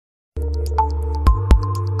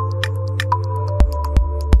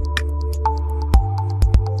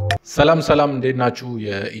ሰላም ሰላም እንዴት ናችሁ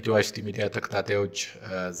የኢትዮ አይሲቲ ሚዲያ ተከታታዮች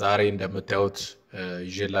ዛሬ እንደምታዩት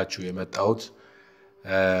ይዤላችሁ የመጣሁት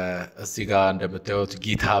እዚህ ጋር እንደምታዩት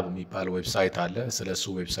ጊትሃብ የሚባል ዌብሳይት አለ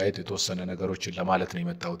ስለሱ ዌብሳይት የተወሰነ ነገሮችን ለማለት ነው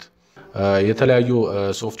የመጣሁት የተለያዩ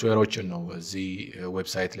ሶፍትዌሮችን ነው እዚህ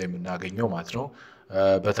ዌብሳይት ላይ የምናገኘው ማለት ነው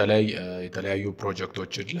በተለይ የተለያዩ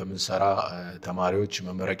ፕሮጀክቶችን ለምንሰራ ተማሪዎች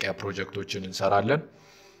መመረቂያ ፕሮጀክቶችን እንሰራለን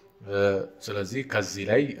ስለዚህ ከዚህ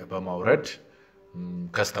ላይ በማውረድ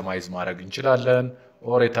ከስተማይዝ ማድረግ እንችላለን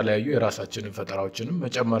ኦር የተለያዩ የራሳችንን ፈጠራዎችንም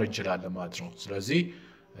መጨመር እንችላለን ማለት ነው ስለዚህ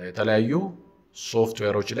የተለያዩ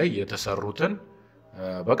ሶፍትዌሮች ላይ የተሰሩትን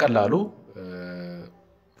በቀላሉ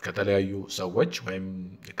ከተለያዩ ሰዎች ወይም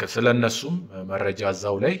ስለነሱም መረጃ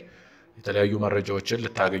እዛው ላይ የተለያዩ መረጃዎችን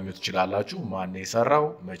ልታገኙ ትችላላችሁ ማን የሰራው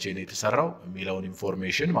መቼ ነው የተሰራው የሚለውን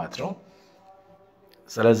ኢንፎርሜሽን ማለት ነው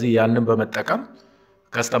ስለዚህ ያንን በመጠቀም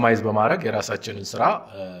ከስተማይዝ በማድረግ የራሳችንን ስራ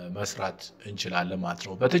መስራት እንችላለን ማለት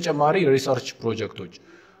ነው በተጨማሪ ሪሰርች ፕሮጀክቶች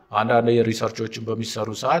አንዳንድ የሪሰርቾችን በሚሰሩ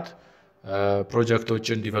ሰዓት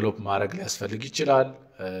ፕሮጀክቶችን ዲቨሎፕ ማድረግ ሊያስፈልግ ይችላል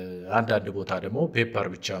አንዳንድ ቦታ ደግሞ ፔፐር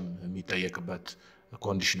ብቻም የሚጠየቅበት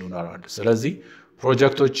ኮንዲሽን ይኖራል ስለዚህ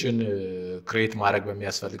ፕሮጀክቶችን ክሬት ማድረግ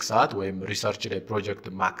በሚያስፈልግ ሰዓት ወይም ሪሰርች ላይ ፕሮጀክት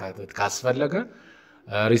ማካተት ካስፈለገ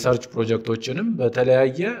ሪሰርች ፕሮጀክቶችንም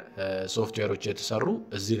በተለያየ ሶፍትዌሮች የተሰሩ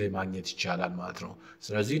እዚህ ላይ ማግኘት ይቻላል ማለት ነው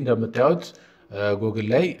ስለዚህ እንደምታዩት ጉግል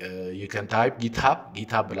ላይ you can type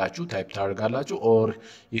github ብላችሁ ታይፕ ታደርጋላችሁ or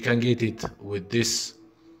you can get it with this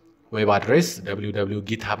web address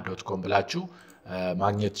www.github.com ብላችሁ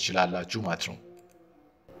ማግኘት ትችላላችሁ ማለት ነው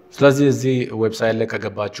ስለዚህ እዚህ ዌብሳይት ላይ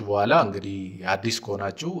ከገባችሁ በኋላ እንግዲህ አዲስ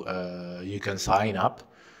ከሆናችሁ you can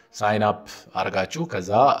sign up አርጋችሁ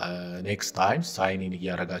ከዛ next time sign in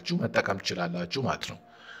ያረጋችሁ መጠቀም ትችላላችሁ ማለት ነው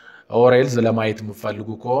ኦሬልዝ ለማየት የምትፈልጉ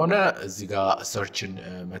ከሆነ እዚህ ጋር ሰርችን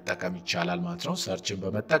መጠቀም ይቻላል ማለት ነው ሰርችን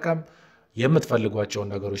በመጠቀም የምትፈልጓቸው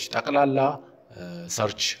ነገሮች ጠቅላላ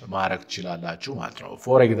ሰርች ማድረግ ትችላላችሁ ማለት ነው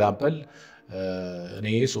ፎር ኤግዛምፕል እኔ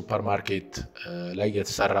ሱፐርማርኬት ላይ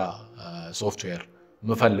የተሰራ ሶፍትዌር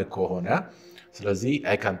ምፈልግ ከሆነ ስለዚህ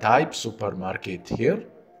I can type supermarket here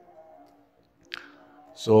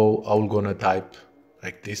so I will gonna type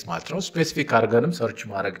like this ማለት ነው ስፔሲፊክ አርገንም ሰርች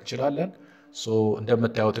ማድረግ እንችላለን so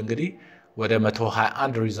እንደምታዩት እንግዲህ ወደ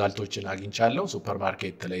 121 ሪዛልቶችን አግኝቻለሁ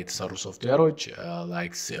ሱፐርማርኬት ላይ የተሰሩ ሶፍትዌሮች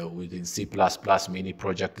like within C++ ሚኒ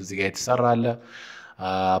ፕሮጀክት እዚህ ጋር የተሰራ አለ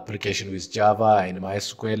application with Java and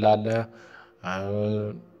MySQL አለ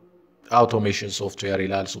automation software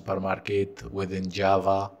ይላል ሱፐርማርኬት within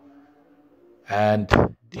Java and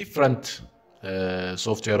different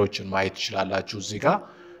ሶፍትዌሮችን ማየት ይችላልላችሁ እዚህ ጋር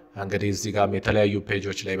እንግዲህ እዚህ ጋርም የተለያዩ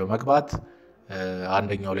ፔጆች ላይ በመግባት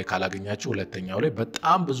አንደኛው ላይ ካላገኛችሁ ሁለተኛው ላይ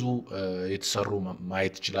በጣም ብዙ የተሰሩ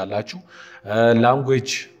ማየት ይችላልላችሁ ላንጉዌጅ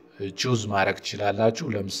ቹዝ ማድረግ ይችላልላችሁ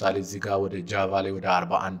ለምሳሌ እዚህ ጋር ወደ ጃቫ ላይ ወደ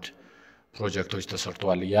 41 ፕሮጀክቶች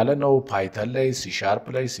ተሰርተዋል ይያለ ነው ፓይተን ላይ C#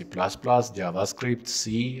 ላይ C++ ጃቫስክሪፕት C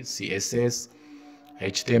CSS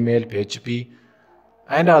HTML PHP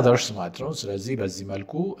and others ማለት ነው ስለዚህ በዚህ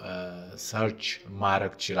መልኩ ሰርች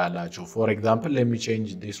ማድረግ ይችላልላችሁ for example let me change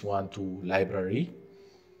this one to library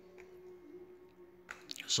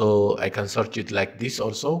so I can search it like this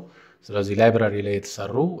also ስለዚህ ላይብራሪ ላይ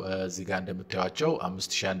የተሰሩ እዚህ ጋር እንደምታዩቸው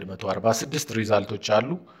 5146 ሪዛልቶች አሉ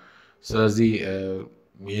ስለዚህ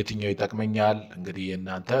የትኛው ይጠቅመኛል እንግዲህ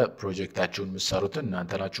እናንተ ፕሮጀክታችሁን መስሩትን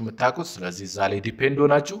እናንተ ናችሁ የምታውቁት ስለዚህ እዛ ላይ ዲፔንድ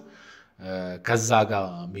ሆናችሁ ከዛ ጋር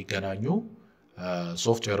የሚገናኙ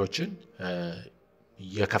ሶፍትዌሮችን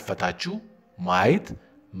የከፈታችሁ ማየት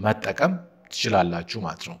መጠቀም ትችላላችሁ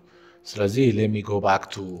ማለት ነው ስለዚህ let me go back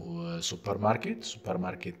to supermarket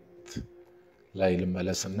ላይ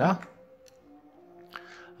ልመለስና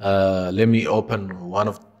let me open one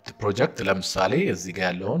of the project ለምሳሌ እዚህ ጋር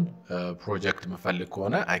ያለውን ፕሮጀክት መፈልግ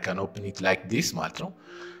ከሆነ I can open it like this ማለት ነው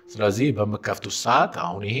ስለዚህ በመከፍቱት ሰዓት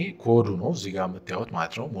አሁን ይሄ ኮዱ ነው እዚህ ጋር የምታዩት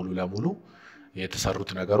ማለት ነው ሙሉ ለሙሉ የተሰሩት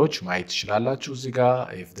ነገሮች ማየት ይችላልላችሁ እዚህ ጋር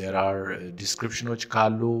if there are descriptionዎች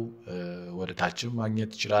ካሉ ወደ ታችም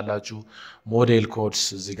ማግኘት ይችላልላችሁ ሞዴል ኮድስ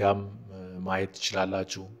እዚህ ጋር ማየት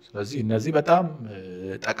ይችላልላችሁ ስለዚህ እነዚህ በጣም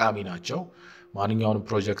ጠቃሚ ናቸው ማንኛውንም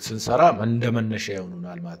ፕሮጀክት ስንሰራ እንደመነሻ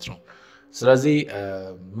ይሆኑናል ማለት ነው ስለዚህ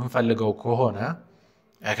ምን ፈልገው ከሆነ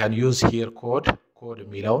I can use here code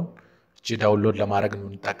የሚለውን እቺ ዳውንሎድ ለማድረግ ነው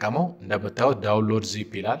እንጠቀመው እንደምታዩት ዳውንሎድ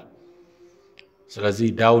ዚፕ ይላል ስለዚህ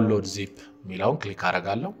ዳውንሎድ ዚፕ ሚላውን ክሊክ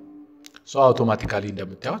አደርጋለሁ so automatically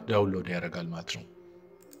እንደምታዩት ዳውንሎድ ያደርጋል ማለት ነው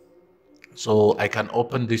so I can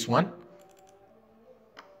open this one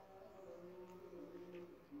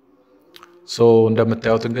so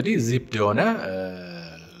እንደምታዩት እንግዲህ ዚፕ የሆነ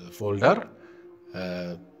ፎልደር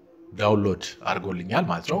ዳውንሎድ አድርጎልኛል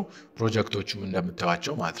ማለት ነው ፕሮጀክቶቹም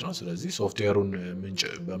እንደምታዩቸው ማለት ነው ስለዚህ ሶፍትዌሩን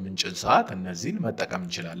በምንጭን ሰዓት እነዚህን መጠቀም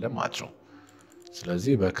እንችላለን ማለት ነው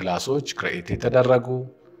ስለዚህ በክላሶች ክሬት የተደረጉ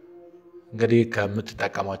እንግዲህ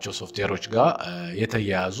ከምትጠቀማቸው ሶፍትዌሮች ጋር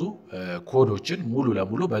የተያያዙ ኮዶችን ሙሉ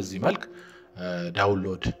ለሙሉ በዚህ መልክ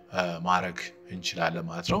ዳውንሎድ ማድረግ እንችላለን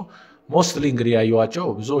ማለት ነው ሞስትሊ እንግዲህ ያዩዋቸው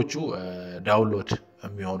ብዙዎቹ ዳውንሎድ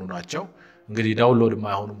የሚሆኑ ናቸው እንግዲህ ዳውንሎድ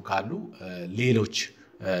የማይሆኑም ካሉ ሌሎች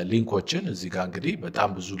ሊንኮችን እዚህ ጋር እንግዲህ በጣም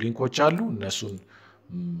ብዙ ሊንኮች አሉ እነሱን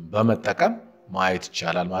በመጠቀም ማየት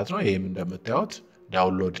ይቻላል ማለት ነው ይሄም እንደምታዩት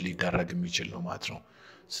ዳውንሎድ ሊደረግ የሚችል ነው ማለት ነው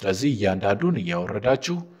ስለዚህ እያንዳንዱን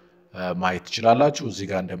እያወረዳችሁ ማየት ይችላልላችሁ እዚህ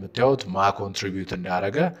ጋር እንደምታዩት ኮንትሪቢዩት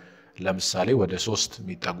እንዳደረገ ለምሳሌ ወደ 3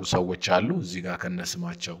 የሚጠጉ ሰዎች አሉ እዚህ ጋር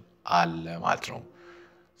ከነስማቸው አለ ማለት ነው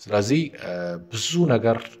ስለዚህ ብዙ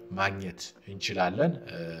ነገር ማግኘት እንችላለን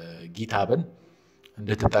ጊታብን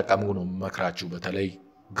እንድትጠቀሙ ነው መክራችሁ በተለይ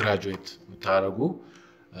ግራጁዌት ምታረጉ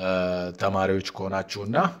ተማሪዎች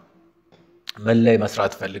ከሆናችሁና ምን ላይ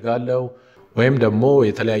መስራት ፈልጋለሁ ወይም ደግሞ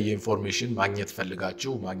የተለያየ ኢንፎርሜሽን ማግኘት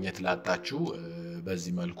ፈልጋችሁ ማግኘት ላጣችሁ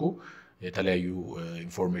በዚህ መልኩ የተለያዩ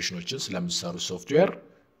ኢንፎርሜሽኖችን ስለምትሰሩ ሶፍትዌር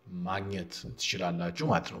ማግኘት ትችላላችሁ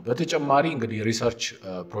ማለት ነው በተጨማሪ እንግዲህ ሪሰርች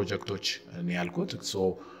ፕሮጀክቶች እኔ ያልኩት so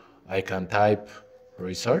I can type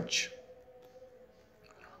research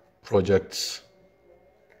projects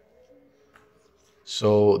so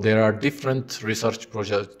there are different research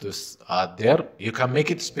projects out there you can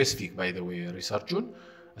make it specific by the way researchun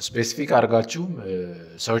specific አርጋችሁ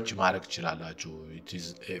ሰርች ማድረግ ትችላላችሁ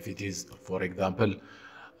if it is for example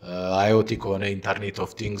IoT ከሆነ ኢንተርኔት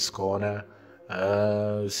ኦፍ ቲንግስ ከሆነ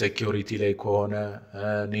ሴኩሪቲ ላይ ከሆነ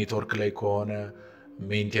ኔትወርክ ላይ ከሆነ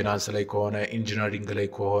ሜንቴናንስ ላይ ከሆነ ኢንጂነሪንግ ላይ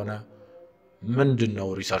ከሆነ ምንድነው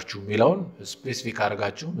ሪሰርቹ የሚለውን ስፔሲፊክ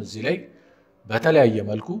አርጋችሁ እዚህ ላይ በተለያየ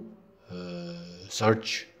መልኩ ሰርች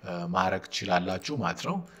ማድረግ ትችላላችሁ ማለት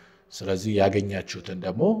ነው ስለዚህ ያገኛችሁትን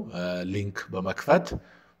ደግሞ ሊንክ በመክፈት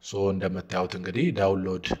እንደምታዩት እንግዲህ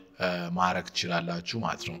ዳውንሎድ ማድረግ ትችላላችሁ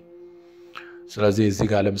ማለት ነው ስለዚህ እዚህ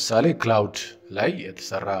ጋር ለምሳሌ ክላውድ ላይ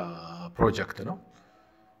የተሰራ ፕሮጀክት ነው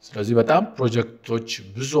ስለዚህ በጣም ፕሮጀክቶች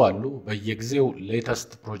ብዙ አሉ በየጊዜው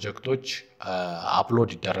ሌተስት ፕሮጀክቶች አፕሎድ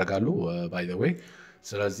ይደረጋሉ by the way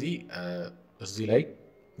ስለዚህ እዚህ ላይ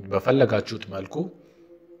በፈለጋችሁት መልኩ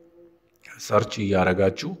ሰርች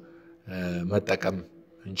ያረጋችሁ መጠቀም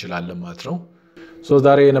እንችላለን ማለት ነው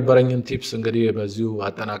ዛሬ የነበረኝን ቲፕስ እንግዲህ በዚሁ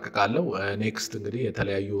አጠናቀቃለሁ ኔክስት እንግዲህ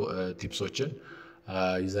የተለያዩ ቲፕሶችን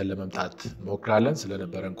ይዘን ለመምጣት ሞክራለን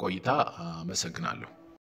ስለነበረን ቆይታ አመሰግናለሁ